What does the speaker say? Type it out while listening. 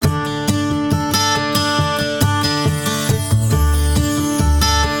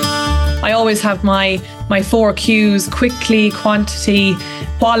always have my 4 Qs: quickly, quantity,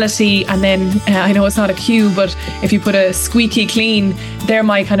 quality, and then I know it's not a Q, but if you put a squeaky clean, they're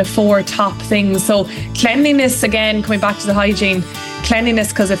my kind of 4 top things. So cleanliness, again, coming back to the hygiene,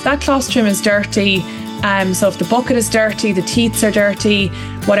 cleanliness, because if that colostrum is dirty, so if the bucket is dirty, the teats are dirty,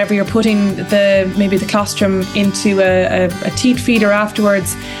 whatever you're putting maybe the colostrum into a teat feeder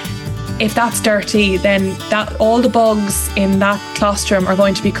afterwards, if that's dirty, then all the bugs in that colostrum are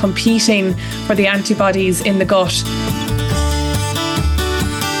going to be competing for the antibodies in the gut.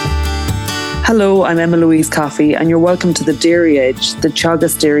 Hello, I'm Emma Louise Coffey, and you're welcome to the Dairy Edge, the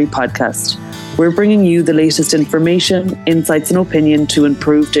Teagasc Dairy podcast. We're bringing you the latest information, insights and opinion to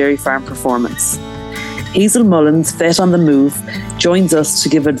improve dairy farm performance. Hazell Mullins, vet on the move, joins us to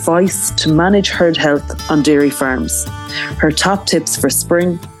give advice to manage herd health on dairy farms. Her top tips for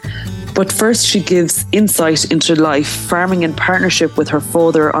spring. But first, she gives insight into life farming in partnership with her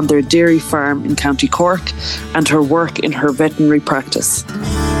father on their dairy farm in County Cork and her work in her veterinary practice.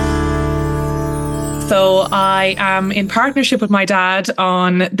 So I am in partnership with my dad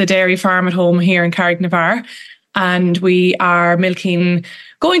on the dairy farm at home here in Carricknavar, and we are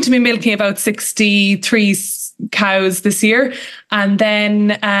going to be milking about 63 cows this year. And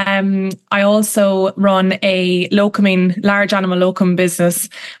then I also run a large animal locum business,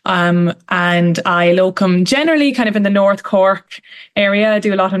 and I locum generally kind of in the North Cork area. I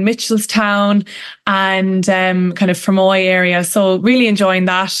do a lot in Mitchellstown and kind of Fermoy area. So really enjoying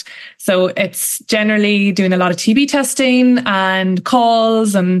that. So it's generally doing a lot of TB testing and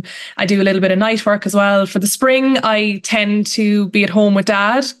calls, and I do a little bit of night work as well. For the spring, I tend to be at home with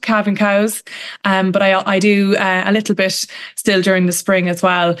Dad, calving cows, but I do a little bit still during the spring as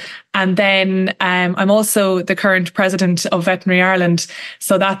well. And then I'm also the current president of Veterinary Ireland.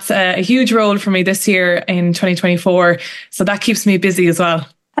 So that's a huge role for me this year in 2024. So that keeps me busy as well.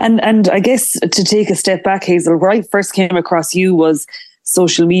 And I guess to take a step back, Hazell, where I first came across you was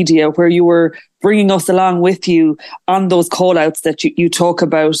social media, where you were bringing us along with you on those call outs that you talk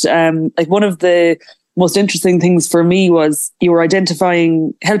about. Like one of the most interesting things for me was you were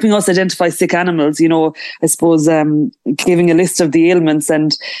helping us identify sick animals, I suppose, giving a list of the ailments,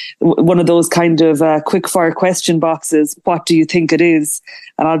 and one of those kind of quick fire question boxes, what do you think it is?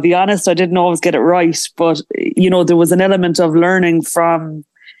 And I'll be honest, I didn't always get it right, but, there was an element of learning from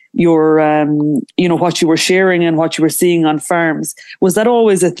your, what you were sharing and what you were seeing on farms. Was that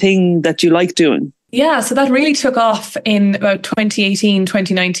always a thing that you liked doing? Yeah, so that really took off in about 2018,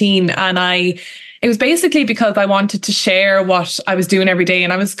 2019. And it was basically because I wanted to share what I was doing every day.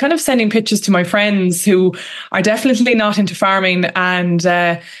 And I was kind of sending pictures to my friends who are definitely not into farming. And,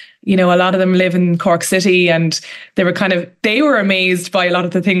 a lot of them live in Cork City, and they were amazed by a lot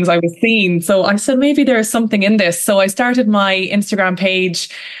of the things I was seeing. So I said, maybe there is something in this. So I started my Instagram page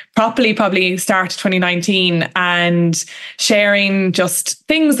properly, probably start 2019, and sharing just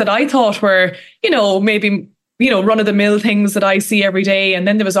things that I thought were, maybe run-of-the-mill things that I see every day. And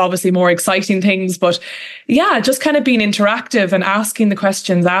then there was obviously more exciting things. But yeah, just kind of being interactive and asking the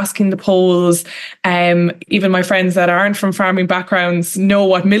questions, asking the polls. Even my friends that aren't from farming backgrounds know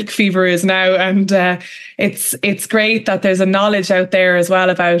what milk fever is now. And it's great that there's a knowledge out there as well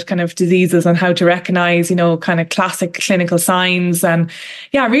about kind of diseases and how to recognize, kind of classic clinical signs. And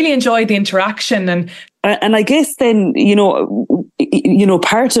yeah, I really enjoyed the interaction. And I guess then,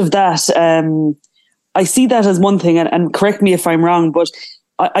 part of that, I see that as one thing, and correct me if I'm wrong, but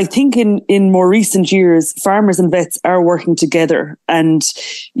I think in more recent years, farmers and vets are working together. And,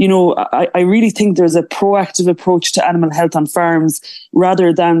 I really think there's a proactive approach to animal health on farms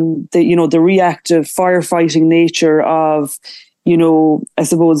rather than the reactive firefighting nature of, I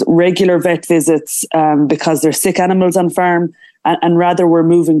suppose, regular vet visits because there's sick animals on farm. And rather we're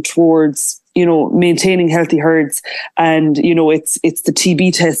moving towards, maintaining healthy herds. And, it's the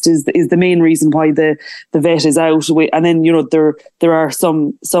TB test is the main reason why the vet is out. And then, there are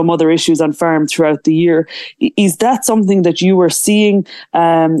some other issues on farm throughout the year. Is that something that you were seeing?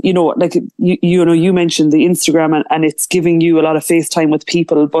 Like, you mentioned the Instagram and it's giving you a lot of FaceTime with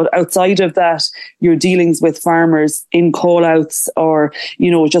people. But outside of that, your dealings with farmers in call outs or,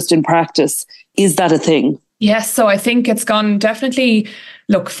 just in practice, is that a thing? Yes, so I think it's gone definitely.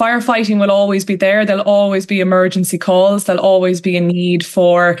 Look, firefighting will always be there. There'll always be emergency calls. There'll always be a need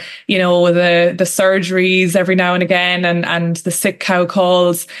for, the surgeries every now and again and the sick cow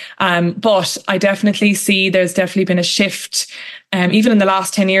calls. But I definitely see there's definitely been a shift. Even in the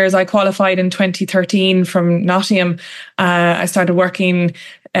last 10 years, I qualified in 2013 from Nottingham. I started working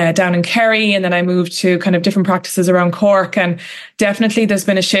down in Kerry, and then I moved to kind of different practices around Cork. And definitely there's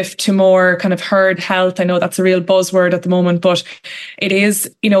been a shift to more kind of herd health. I know that's a real buzzword at the moment, but it is,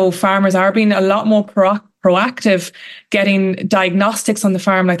 farmers are being a lot more proactive, getting diagnostics on the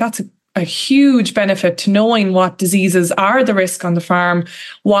farm. Like that's a huge benefit to knowing what diseases are the risk on the farm,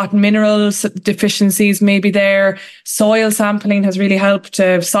 what minerals deficiencies may be there. Soil sampling has really helped,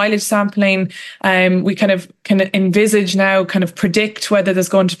 silage sampling. We kind of can envisage now, kind of predict whether there's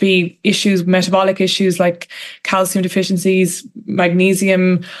going to be issues, metabolic issues like calcium deficiencies,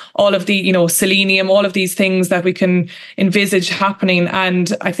 magnesium, all of the, selenium, all of these things that we can envisage happening.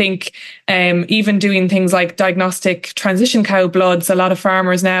 And I think even doing things like diagnostic transition cow bloods, a lot of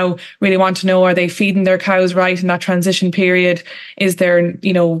farmers now really want to know, are they feeding their cows right in that transition period? Is there,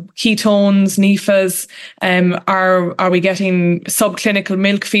 ketones, NEFAs? Are we getting subclinical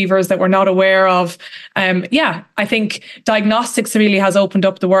milk fevers that we're not aware of? I think diagnostics really has opened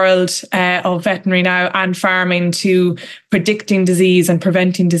up the world of veterinary now and farming to predicting disease and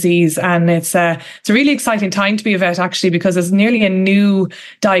preventing disease. And it's a really exciting time to be a vet, actually, because there's nearly a new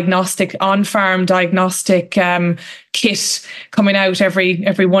diagnostic, on-farm diagnostic kit coming out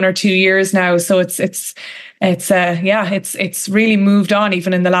every 1 or 2 years now. So it's really moved on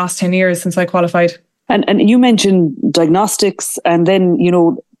even in the last 10 years since I qualified. And you mentioned diagnostics, and then,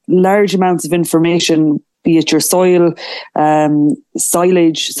 large amounts of information, be it your soil,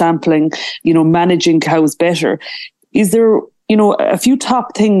 silage sampling, managing cows better. Is there, a few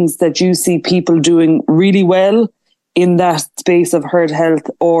top things that you see people doing really well in that space of herd health,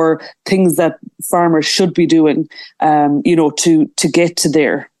 or things that farmers should be doing, to get to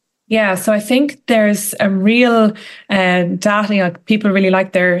there? Yeah, so I think there's a real data. People really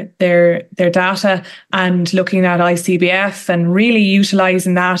like their data and looking at ICBF and really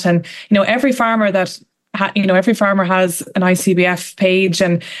utilising that. And every farmer has an ICBF page,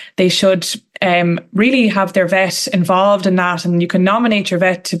 and they should really have their vet involved in that. And you can nominate your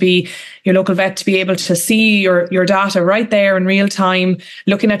local vet to be able to see your data right there in real time,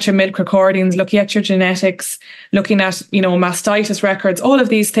 looking at your milk recordings, looking at your genetics, looking at, mastitis records, all of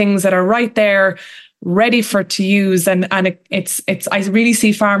these things that are right there, ready to use. And it's I really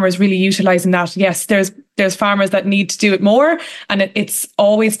see farmers really utilising that. Yes, there's farmers that need to do it more, and it's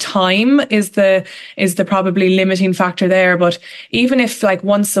always time is the probably limiting factor there. But even if like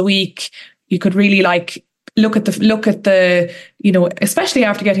once a week, you could really look at the especially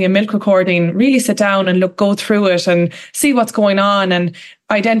after getting a milk recording, really sit down and go through it and see what's going on, and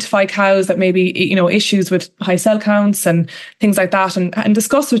identify cows that may be, issues with high cell counts and things like that, and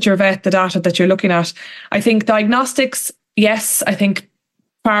discuss with your vet the data that you're looking at. I think diagnostics, yes, I think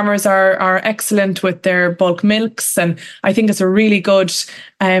farmers are excellent with their bulk milks, and I think it's a really good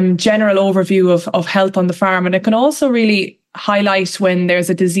general overview of health on the farm. And it can also really highlight when there's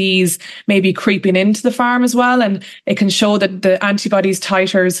a disease maybe creeping into the farm as well, and it can show that the antibodies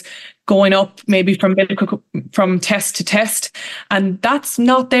titers going up maybe from test to test, and that's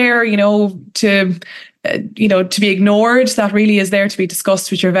not there to be ignored. That really is there to be discussed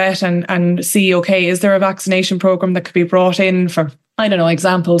with your vet and see, okay, is there a vaccination program that could be brought in for, I don't know,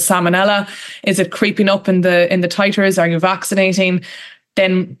 example, salmonella? Is it creeping up in the titers? Are you vaccinating?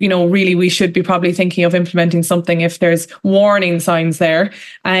 Then, really we should be probably thinking of implementing something if there's warning signs there.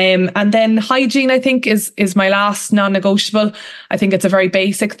 And then hygiene, I think, is my last non-negotiable. I think it's a very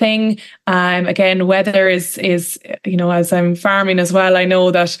basic thing. Again, weather is as I'm farming as well, I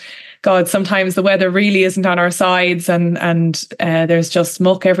know that, God, sometimes the weather really isn't on our sides, and there's just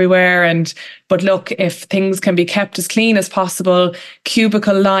muck everywhere. But look, if things can be kept as clean as possible,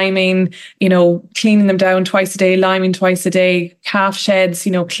 cubicle liming, cleaning them down twice a day, liming twice a day, calf sheds,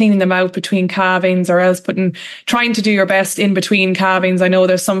 cleaning them out between calvings, or else trying to do your best in between calvings. I know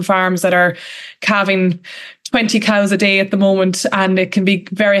there's some farms that are calving 20 cows a day at the moment, and it can be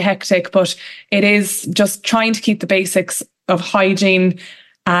very hectic, but it is just trying to keep the basics of hygiene.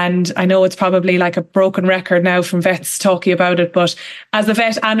 And I know it's probably like a broken record now from vets talking about it, but as a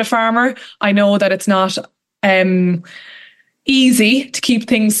vet and a farmer, I know that it's not easy to keep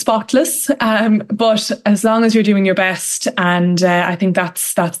things spotless, but as long as you're doing your best, and I think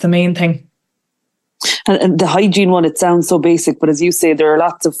that's the main thing. And the hygiene one, it sounds so basic, but as you say, there are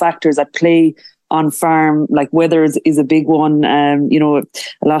lots of factors at play on farm, like weather is a big one. A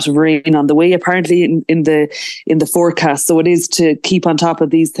lot of rain on the way apparently in the forecast. So it is to keep on top of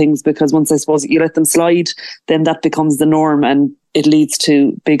these things, because once I suppose you let them slide, then that becomes the norm and it leads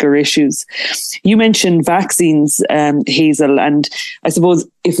to bigger issues. You mentioned vaccines, Hazell, and I suppose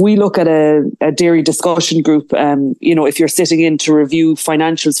if we look at a dairy discussion group, if you're sitting in to review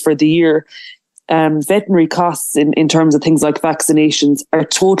financials for the year, veterinary costs in terms of things like vaccinations are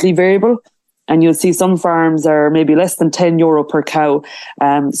totally variable. And you'll see some farms are maybe less than €10 per cow.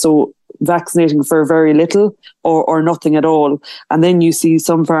 So vaccinating for very little or nothing at all. And then you see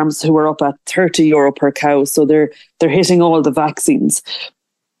some farms who are up at €30 per cow. So they're hitting all the vaccines.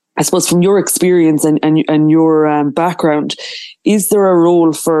 I suppose from your experience and your background, is there a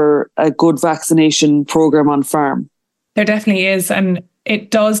role for a good vaccination program on farm? There definitely is. And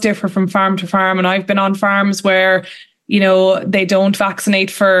it does differ from farm to farm. And I've been on farms where, they don't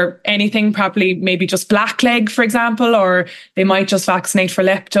vaccinate for anything, probably maybe just blackleg, for example, or they might just vaccinate for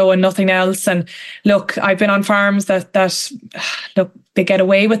lepto and nothing else. And look, I've been on farms that look, they get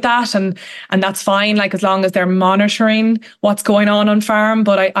away with that, and that's fine, like as long as they're monitoring what's going on farm.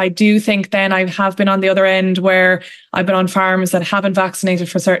 But I do think then I have been on the other end where I've been on farms that haven't vaccinated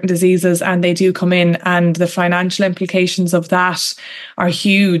for certain diseases, and they do come in, and the financial implications of that are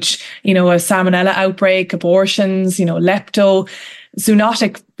huge. A salmonella outbreak, abortions, lepto,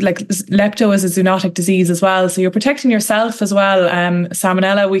 zoonotic, like lepto is a zoonotic disease as well. So you're protecting yourself as well.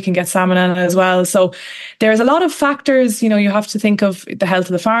 Salmonella, we can get salmonella as well. So there's a lot of factors, you have to think of the health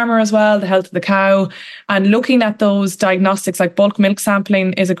of the farmer as well, the health of the cow, and looking at those diagnostics like bulk milk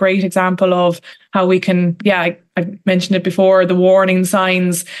sampling is a great example of how we can, I mentioned it before, the warning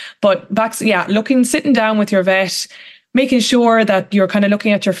signs, but sitting down with your vet, making sure that you're kind of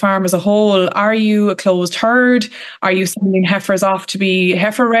looking at your farm as a whole. Are you a closed herd? Are you sending heifers off to be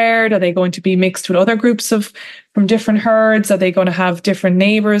heifer reared? Are they going to be mixed with other groups from different herds? Are they going to have different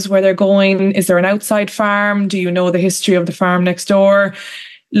neighbours where they're going? Is there an outside farm? Do you know the history of the farm next door?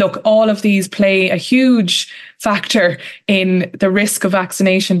 Look, all of these play a huge factor in the risk of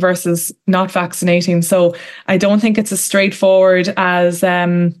vaccination versus not vaccinating. So I don't think it's as straightforward as,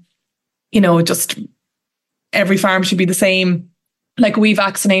 just every farm should be the same. Like we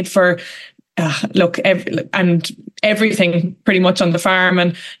vaccinate for, everything pretty much on the farm.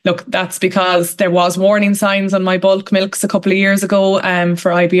 And look, that's because there was warning signs on my bulk milks a couple of years ago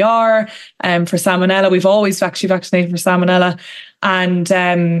for IBR, for salmonella. We've always actually vaccinated for salmonella.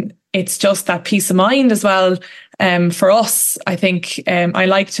 And it's just that peace of mind as well. For us, I think I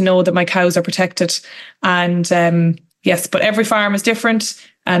like to know that my cows are protected. And yes, but every farm is different.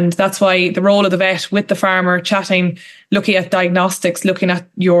 And that's why the role of the vet with the farmer, chatting, looking at diagnostics, looking at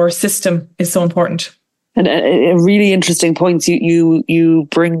your system is so important. And a really interesting point you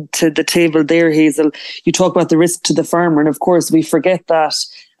bring to the table there, Hazell. You talk about the risk to the farmer. And of course, we forget that.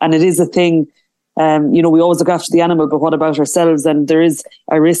 And it is a thing, we always look after the animal, but what about ourselves? And there is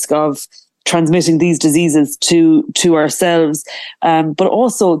a risk of transmitting these diseases to ourselves, but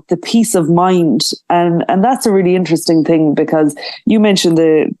also the peace of mind, and that's a really interesting thing, because you mentioned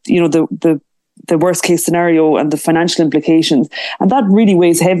the worst case scenario and the financial implications, and that really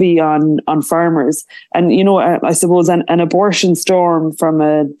weighs heavy on farmers. And I suppose an abortion storm from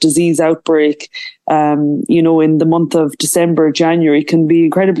a disease outbreak, in the month of December, January, can be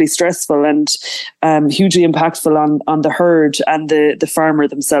incredibly stressful and hugely impactful on the herd and the farmer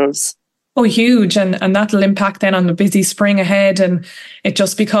themselves. Oh, huge. And that'll impact then on the busy spring ahead. And it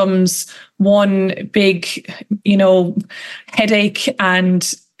just becomes one big, headache,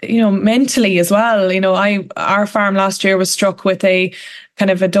 and, mentally as well. Our farm last year was struck with a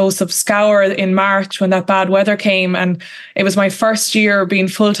kind of a dose of scour in March when that bad weather came. And it was my first year being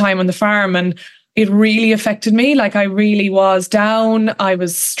full time on the farm, and it really affected me. Like I really was down. I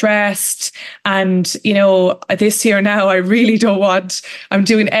was stressed. And, this year now, I really I'm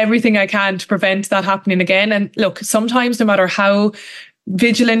doing everything I can to prevent that happening again. And look, sometimes no matter how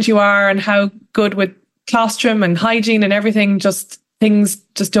vigilant you are and how good with colostrum and hygiene and everything, things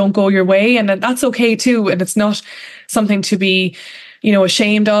just don't go your way. And that's okay too. And it's not something to be,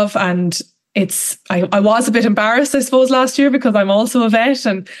 ashamed of. And I was a bit embarrassed, I suppose, last year, because I'm also a vet,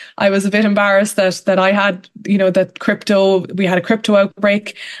 and I was a bit embarrassed that I had, that we had a crypto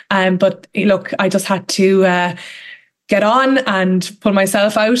outbreak. But look, I just had to get on and pull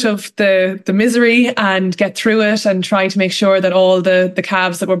myself out of the misery and get through it, and try to make sure that all the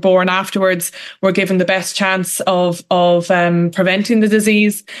calves that were born afterwards were given the best chance of preventing the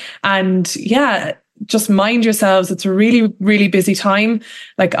disease. And just mind yourselves. It's a really, really busy time.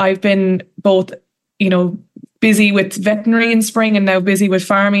 Like I've been both, busy with veterinary in spring and now busy with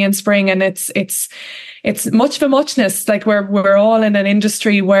farming in spring. And it's much of a muchness. Like we're all in an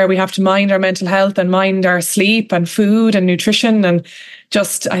industry where we have to mind our mental health and mind our sleep and food and nutrition. And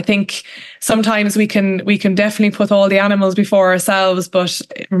just, I think sometimes we can definitely put all the animals before ourselves, but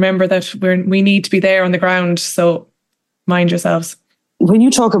remember that we need to be there on the ground. So mind yourselves. When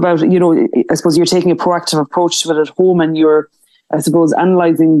you talk about, I suppose you're taking a proactive approach to it at home, and you're I suppose,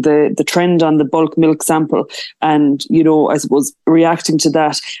 analysing the trend on the bulk milk sample and, I suppose, reacting to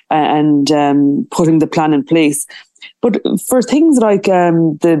that and putting the plan in place. But for things like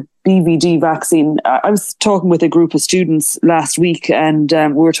the BVD vaccine, I was talking with a group of students last week and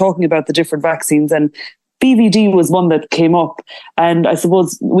we were talking about the different vaccines, and BVD was one that came up, and I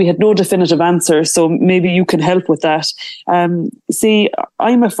suppose we had no definitive answer, so maybe you can help with that. See,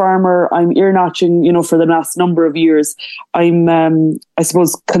 I'm a farmer, I'm ear notching, for the last number of years. I'm, I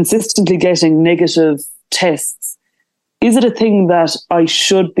suppose, consistently getting negative tests. Is it a thing that I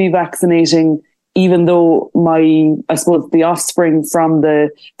should be vaccinating, even though I suppose, the offspring from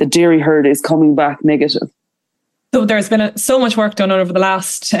the dairy herd is coming back negative? So there's been so much work done over the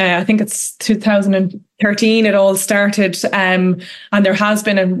last, I think it's 2013 it all started, and there has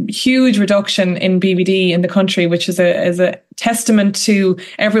been a huge reduction in BVD in the country, which is a testament to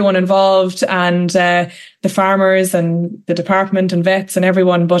everyone involved and the farmers and the department and vets and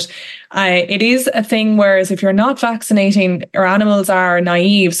everyone. But it is a thing, whereas if you're not vaccinating, our animals are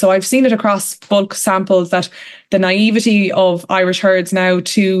naive. So I've seen it across bulk samples that the naivety of Irish herds now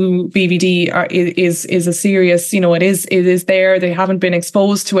to BVD is a serious, it is there. They haven't been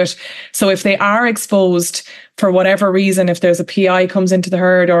exposed to it. So if they are exposed for whatever reason, if there's a PI comes into the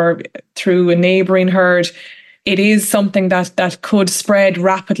herd or through a neighbouring herd, it is something that could spread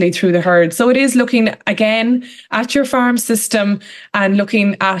rapidly through the herd. So it is looking again at your farm system and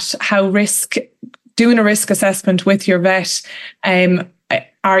looking at doing a risk assessment with your vet.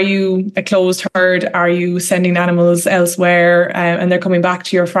 Are you a closed herd? Are you sending animals elsewhere and they're coming back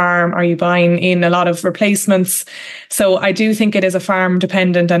to your farm? Are you buying in a lot of replacements? So I do think it is a farm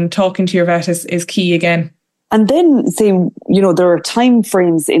dependent, and talking to your vet is key again. And then say, there are time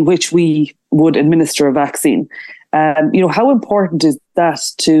frames in which we would administer a vaccine. How important is that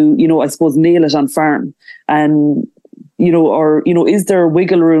to, I suppose, nail it on farm? And, is there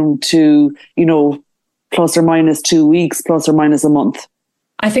wiggle room to, plus or minus 2 weeks, plus or minus a month?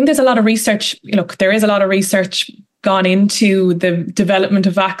 I think there's a lot of research. There is a lot of research gone into the development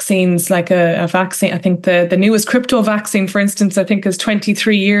of vaccines, like a vaccine. I think the newest crypto vaccine, for instance, I think is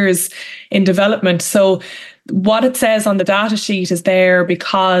 23 years in development. So what it says on the data sheet is there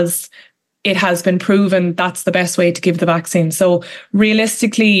because it has been proven that's the best way to give the vaccine. So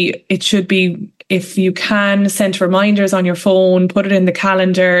realistically, it should be, if you can, send reminders on your phone, put it in the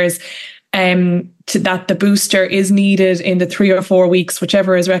calendars, to that the booster is needed in the 3 or 4 weeks,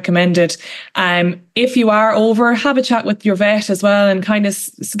 whichever is recommended. If you are over, have a chat with your vet as well and kind of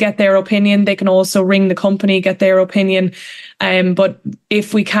get their opinion. They can also ring the company, get their opinion. But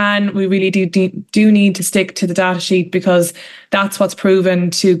if we can, we really do need to stick to the data sheet, because that's what's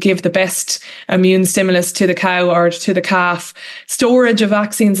proven to give the best immune stimulus to the cow or to the calf. Storage of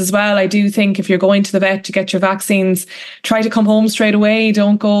vaccines as well. I do think if you're going to the vet to get your vaccines, try to come home straight away.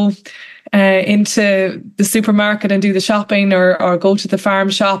 Don't go into the supermarket and do the shopping or go to the farm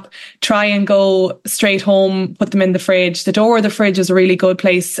shop. Try and go straight home, put them in the fridge. The door of the fridge is a really good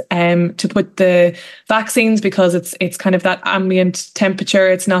place to put the vaccines, because it's kind of that ambient temperature.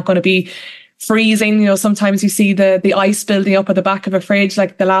 It's not going to be freezing. Sometimes you see the ice building up at the back of a fridge.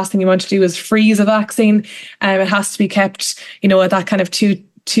 Like, the last thing you want to do is freeze a vaccine. It has to be kept, at that kind of 2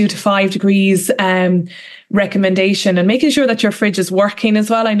 to 5 degrees recommendation, and making sure that your fridge is working as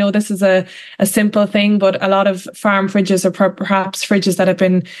well. I know this is a simple thing, but a lot of farm fridges are perhaps fridges that have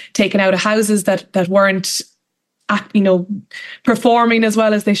been taken out of houses that weren't performing as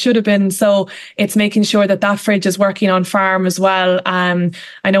well as they should have been. So it's making sure that fridge is working on farm as well. I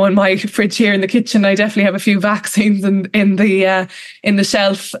know in my fridge here in the kitchen, I definitely have a few vaccines in the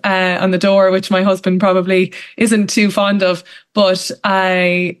shelf on the door, which my husband probably isn't too fond of. But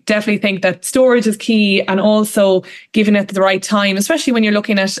I definitely think that storage is key, and also giving it at the right time, especially when you're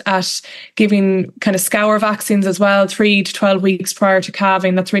looking at giving kind of scour vaccines as well, 3 to 12 weeks prior to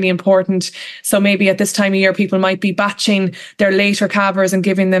calving. That's really important. So maybe at this time of year, people might be batching their later calvers and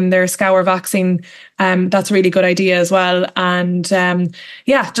giving them their scour vaccine. That's a really good idea as well. And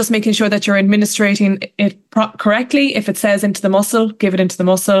just making sure that you're administrating it correctly. If it says into the muscle, give it into the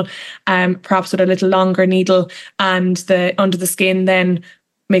muscle, perhaps with a little longer needle, and under the skin, then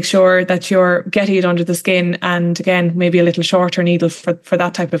make sure that you're getting it under the skin, and again, maybe a little shorter needle for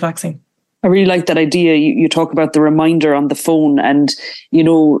that type of vaccine. I really like that idea. You talk about the reminder on the phone, and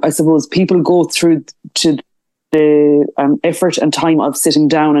I suppose people go through to the effort and time of sitting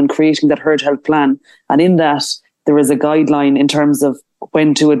down and creating that herd health plan, and in that there is a guideline in terms of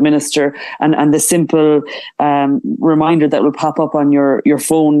when to administer, and the simple reminder that will pop up on your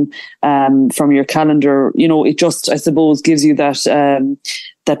phone from your calendar. It just, I suppose, gives you that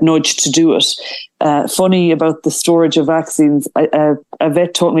that nudge to do it. Funny about the storage of vaccines, a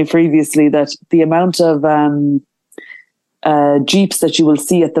vet told me previously that the amount of Jeeps that you will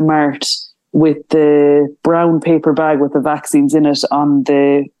see at the mart with the brown paper bag with the vaccines in it on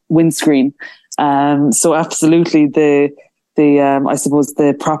the windscreen. So absolutely I suppose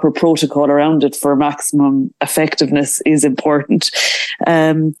the proper protocol around it for maximum effectiveness is important.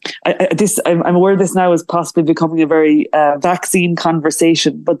 I'm aware this now is possibly becoming a very vaccine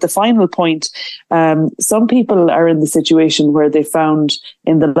conversation, but the final point, some people are in the situation where they found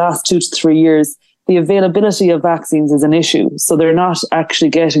in the last 2 to 3 years, the availability of vaccines is an issue. So they're not actually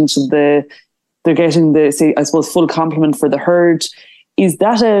getting they're getting the, say, I suppose, full complement for the herd. Is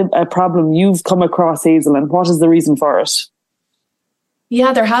that a problem you've come across, Hazell, and what is the reason for it?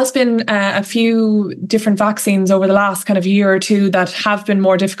 Yeah, there has been a few different vaccines over the last kind of year or two that have been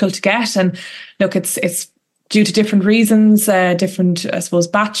more difficult to get. And look, it's due to different reasons, different, I suppose,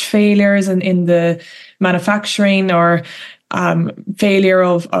 batch failures in the manufacturing or failure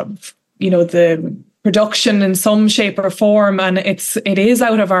of the production in some shape or form, and it is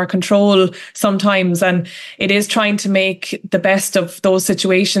out of our control sometimes, and it is trying to make the best of those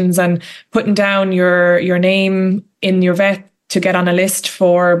situations and putting down your name in your vet to get on a list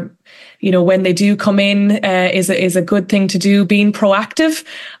for, when they do come in is a good thing to do. Being proactive.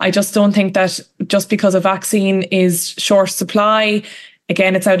 I just don't think that just because a vaccine is short supply,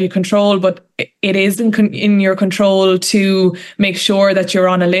 again, it's out of your control, but it is in your control to make sure that you're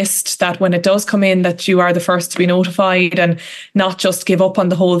on a list, that when it does come in, that you are the first to be notified and not just give up on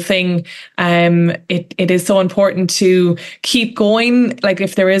the whole thing. It is so important to keep going. Like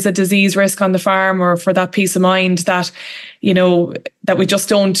if there is a disease risk on the farm, or for that peace of mind that, that we just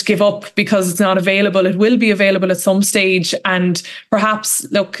don't give up because it's not available. It will be available at some stage. And perhaps,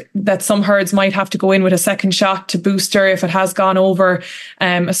 look, that some herds might have to go in with a second shot to booster if it has gone over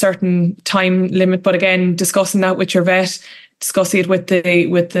a certain time limit. But again, discussing that with your vet, discussing it with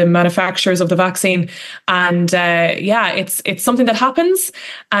the manufacturers of the vaccine. And it's something that happens,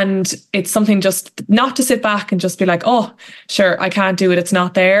 and it's something just not to sit back and just be like, oh, sure, I can't do it, it's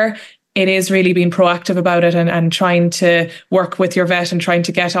not there. It is really being proactive about it and trying to work with your vet and trying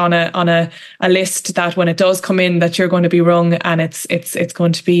to get on a list that when it does come in, that you're going to be rung, and it's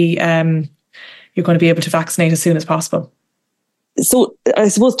going to be you're going to be able to vaccinate as soon as possible. So I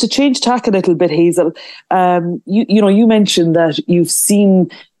suppose to change tack a little bit, Hazell, you mentioned that you've seen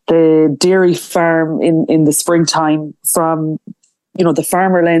the dairy farm in the springtime from the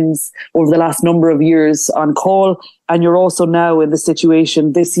farmer lens over the last number of years on call, and you're also now in the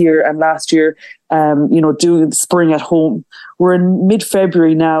situation this year and last year, doing the spring at home. We're in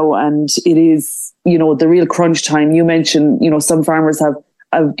mid-February now, and it is, the real crunch time. You mentioned, some farmers have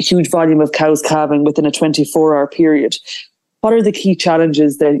a huge volume of cows calving within a 24-hour period. What are the key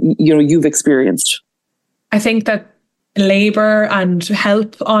challenges that, you've experienced? I think that labour and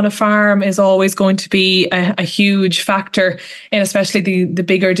help on a farm is always going to be a huge factor in especially the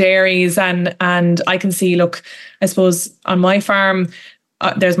bigger dairies. And I can see, look, I suppose on my farm,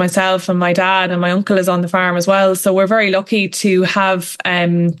 there's myself and my dad, and my uncle is on the farm as well. So we're very lucky to have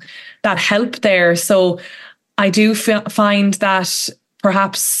that help there. So I do find that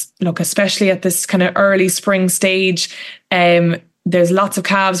perhaps, look, especially at this kind of early spring stage, there's lots of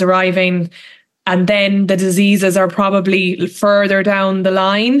calves arriving, and then the diseases are probably further down the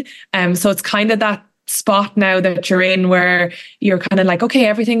line. So it's kind of that spot now that you're in where you're kind of like, okay,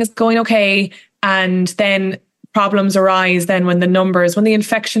 everything is going okay. And then problems arise then when the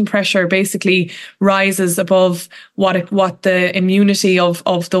infection pressure basically rises above what the immunity of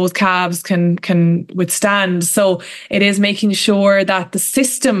those calves can withstand. So it is making sure that the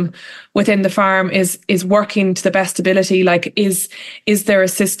system within the farm is working to the best ability. Like, is there a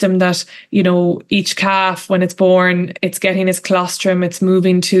system that, each calf, when it's born, it's getting its colostrum, it's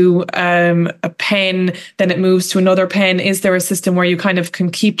moving to a pen, then it moves to another pen? Is there a system where you kind of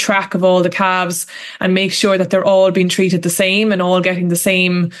can keep track of all the calves and make sure that they're all being treated the same and all getting the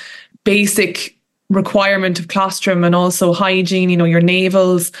same basic requirement of colostrum and also hygiene, your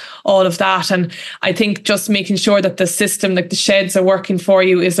navels, all of that? And I think just making sure that the system, like the sheds, are working for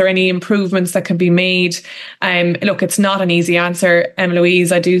you. Is there any improvements that can be made? Look, it's not an easy answer,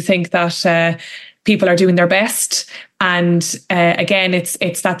 Emma-Louise. I do think that people are doing their best. And again,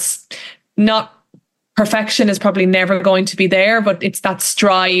 it's that's not... Perfection is probably never going to be there, but it's that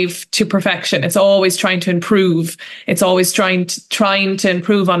strive to perfection. It's always trying to improve. It's always trying to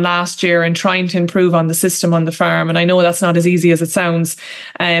improve on last year and trying to improve on the system on the farm. And I know that's not as easy as it sounds.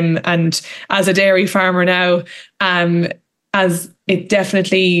 And as a dairy farmer now, as it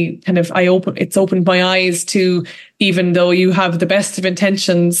definitely it's opened my eyes to, even though you have the best of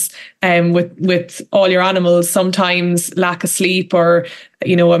intentions with all your animals, sometimes lack of sleep, or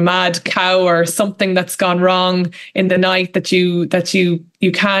a mad cow or something that's gone wrong in the night, that you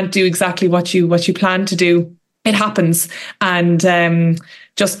can't do exactly what you plan to do. It happens. And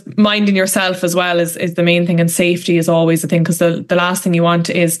just minding yourself as well is the main thing, and safety is always the thing, because the last thing you want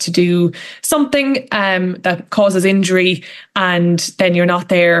is to do something that causes injury, and then you're not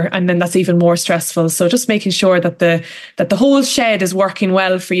there, and then that's even more stressful. So just making sure that the whole shed is working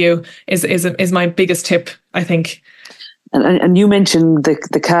well for you is my biggest tip, I think. And you mentioned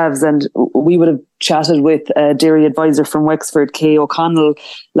the calves, and we would have chatted with a dairy advisor from Wexford, Kay O'Connell,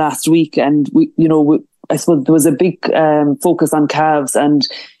 last week, and I suppose there was a big focus on calves and,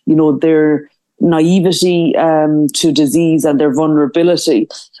 their naivety to disease and their vulnerability.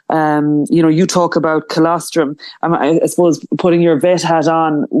 You talk about colostrum. I suppose, putting your vet hat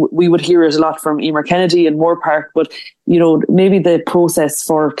on, we would hear it a lot from Emer Kennedy and Moore Park, but, maybe the process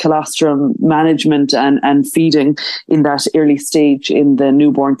for colostrum management and feeding in that early stage in the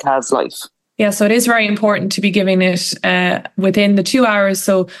newborn calf's life. Yeah, so it is very important to be giving it within the 2 hours.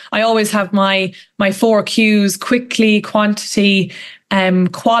 So I always have my 4 Qs: quickly, quantity,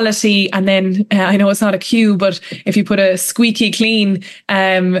 quality, and then I know it's not a Q, but if you put a squeaky clean,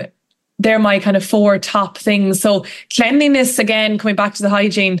 they're my kind of 4 top things. So cleanliness, again, coming back to the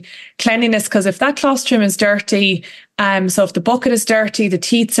hygiene, cleanliness, because if that colostrum is dirty, so if the bucket is dirty, the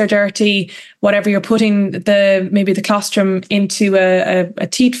teats are dirty, whatever you're putting maybe the colostrum into a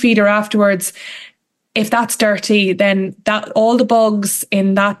teat feeder afterwards, if that's dirty, then all the bugs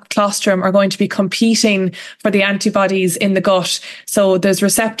in that colostrum are going to be competing for the antibodies in the gut. So there's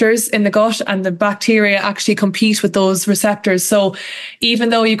receptors in the gut, and the bacteria actually compete with those receptors. So even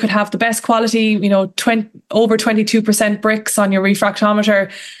though you could have the best quality, over 22% bricks on your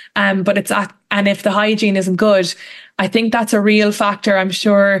refractometer, but and if the hygiene isn't good, I think that's a real factor. I'm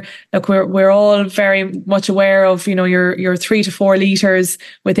sure, look, we're all very much aware of, your 3 to 4 litres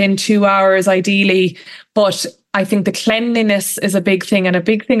within 2 hours, ideally. But I think the cleanliness is a big thing, and a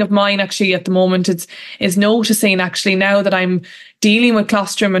big thing of mine actually at the moment is noticing, actually, now that I'm dealing with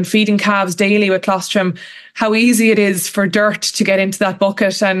colostrum and feeding calves daily with colostrum, how easy it is for dirt to get into that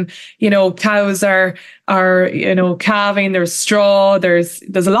bucket. And, cows are calving, there's straw, there's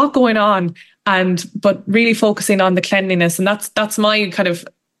a lot going on. But really focusing on the cleanliness, and that's my kind of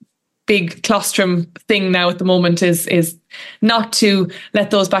big colostrum thing now at the moment, is not to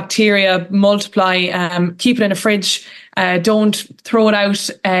let those bacteria multiply. Keep it in a fridge. Don't throw it out,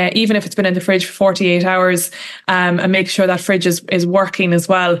 even if it's been in the fridge for 48 hours, and make sure that fridge is working as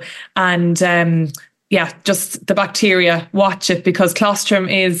well. And just the bacteria, watch it, because colostrum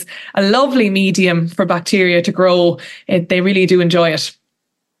is a lovely medium for bacteria to grow. They really do enjoy it.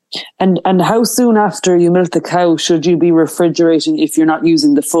 And how soon after you milk the cow should you be refrigerating if you're not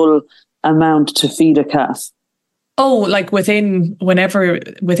using the full amount to feed a calf? Oh, like within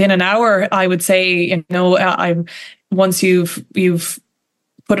an hour, I would say. Once you've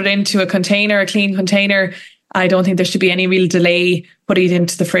put it into a container, a clean container, I don't think there should be any real delay putting it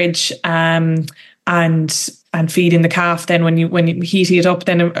into the fridge and feeding the calf. Then when you heating it up,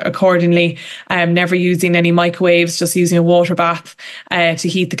 then accordingly, never using any microwaves, just using a water bath to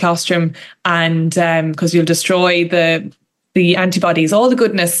heat the colostrum, and because you'll destroy the antibodies, all the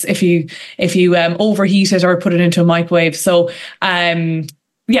goodness, if you overheat it or put it into a microwave. So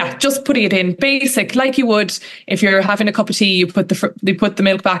just putting it in basic, like you would if you're having a cup of tea. You put the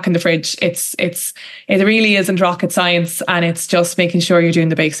milk back in the fridge. It really isn't rocket science, and it's just making sure you're doing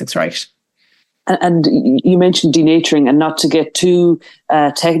the basics right. And you mentioned denaturing, and not to get too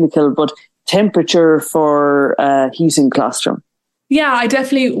technical, but temperature for heating colostrum. Yeah, I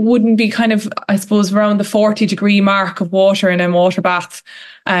definitely wouldn't be I suppose around the 40 degree mark of water in a water bath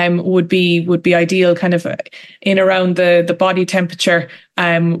would be ideal, in around the body temperature,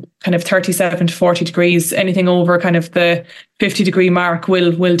 37 to 40 degrees. Anything over the 50 degree mark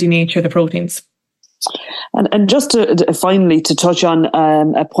will denature the proteins. And just to finally to touch on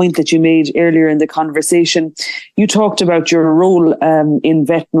a point that you made earlier in the conversation, you talked about your role in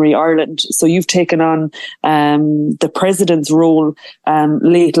Veterinary Ireland. So you've taken on the president's role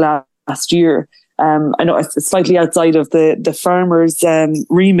late last year. I know it's slightly outside of the farmers'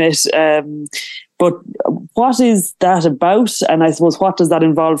 remit, but what is that about? And I suppose, what does that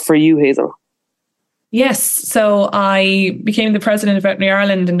involve for you, Hazell? Yes, so I became the president of Veterinary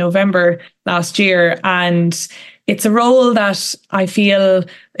Ireland in November last year, and it's a role that I feel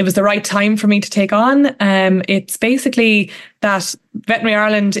it was the right time for me to take on. It's basically that Veterinary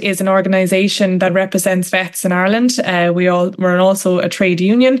Ireland is an organisation that represents vets in Ireland. We're also a trade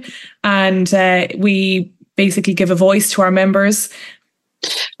union, and we basically give a voice to our members.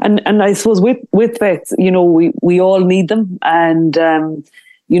 And I suppose with vets, we all need them. And,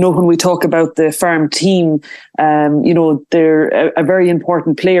 when we talk about the farm team, they're a very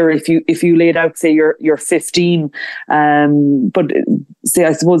important player if you laid out, say, you're 15. But say,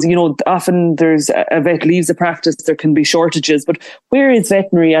 I suppose, often there's a vet leaves a practice, there can be shortages. But where is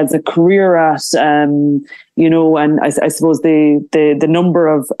veterinary as a career at? And I suppose the number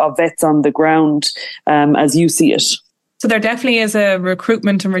of vets on the ground as you see it. So there definitely is a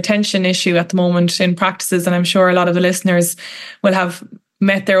recruitment and retention issue at the moment in practices, and I'm sure a lot of the listeners will have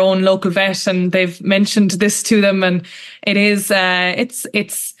met their own local vet and they've mentioned this to them, and it is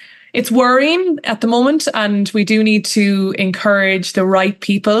it's worrying at the moment, and we do need to encourage the right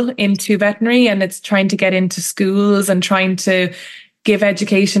people into veterinary, and it's trying to get into schools and trying to give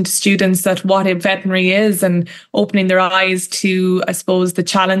education to students that what a veterinary is, and opening their eyes to, I suppose, the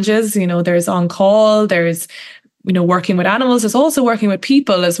challenges. There's on call, there's working with animals, is also working with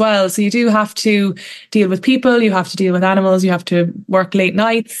people as well. So you do have to deal with people, you have to deal with animals, you have to work late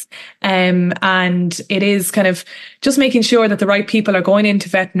nights. And it is kind of just making sure that the right people are going into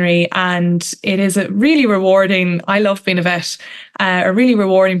veterinary. And it is a really rewarding, I love being a vet, a really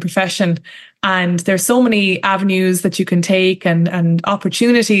rewarding profession. And there's so many avenues that you can take and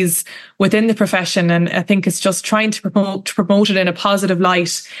opportunities within the profession. And I think it's just trying to promote it in a positive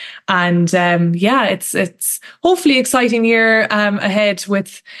light. And it's hopefully exciting year ahead,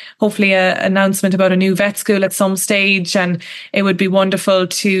 with hopefully an announcement about a new vet school at some stage. And it would be wonderful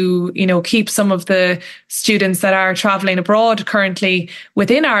to, keep some of the students that are travelling abroad currently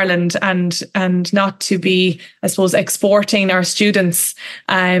within Ireland, and not to be, I suppose, exporting our students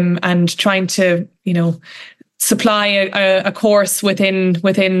and trying to, supply a course within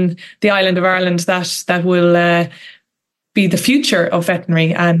the island of Ireland that will be the future of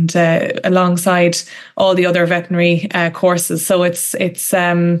veterinary, and alongside all the other veterinary courses. So it's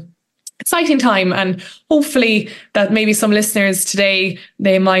exciting time, and hopefully that maybe some listeners today,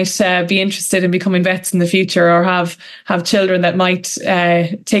 they might be interested in becoming vets in the future, or have children that might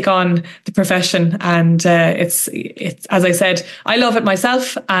take on the profession. And it's as I said, I love it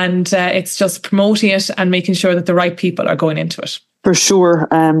myself, and it's just promoting it and making sure that the right people are going into it. For sure.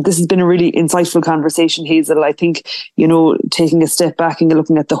 This has been a really insightful conversation, Hazell. I think, taking a step back and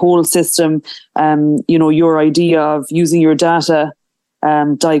looking at the whole system, your idea of using your data,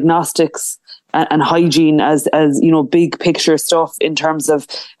 diagnostics and hygiene as big picture stuff in terms of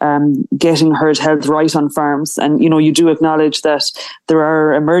getting herd health right on farms. And you do acknowledge that there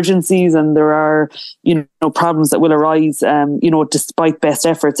are emergencies and there are problems that will arise despite best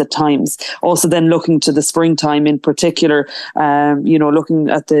efforts at times. Also then looking to the springtime in particular, looking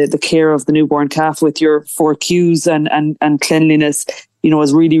at the care of the newborn calf with your 4 Qs and cleanliness,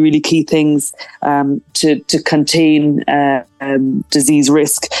 is really, really key things to contain disease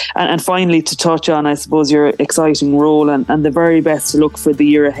risk. And finally, to touch on, I suppose, your exciting role and the very best to look for the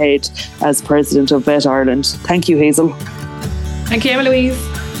year ahead as President of Vet Ireland. Thank you, Hazell. Thank you, Emma Louise.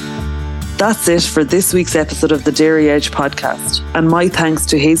 That's it for this week's episode of the Dairy Edge podcast. And my thanks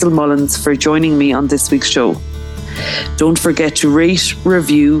to Hazell Mullins for joining me on this week's show. Don't forget to rate,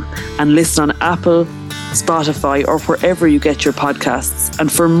 review, and listen on Apple, Spotify, or wherever you get your podcasts.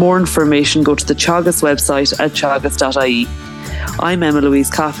 And for more information, go to the Teagasc website at teagasc.ie. I'm Emma Louise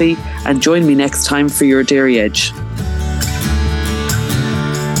Coffey, and join me next time for your Dairy Edge.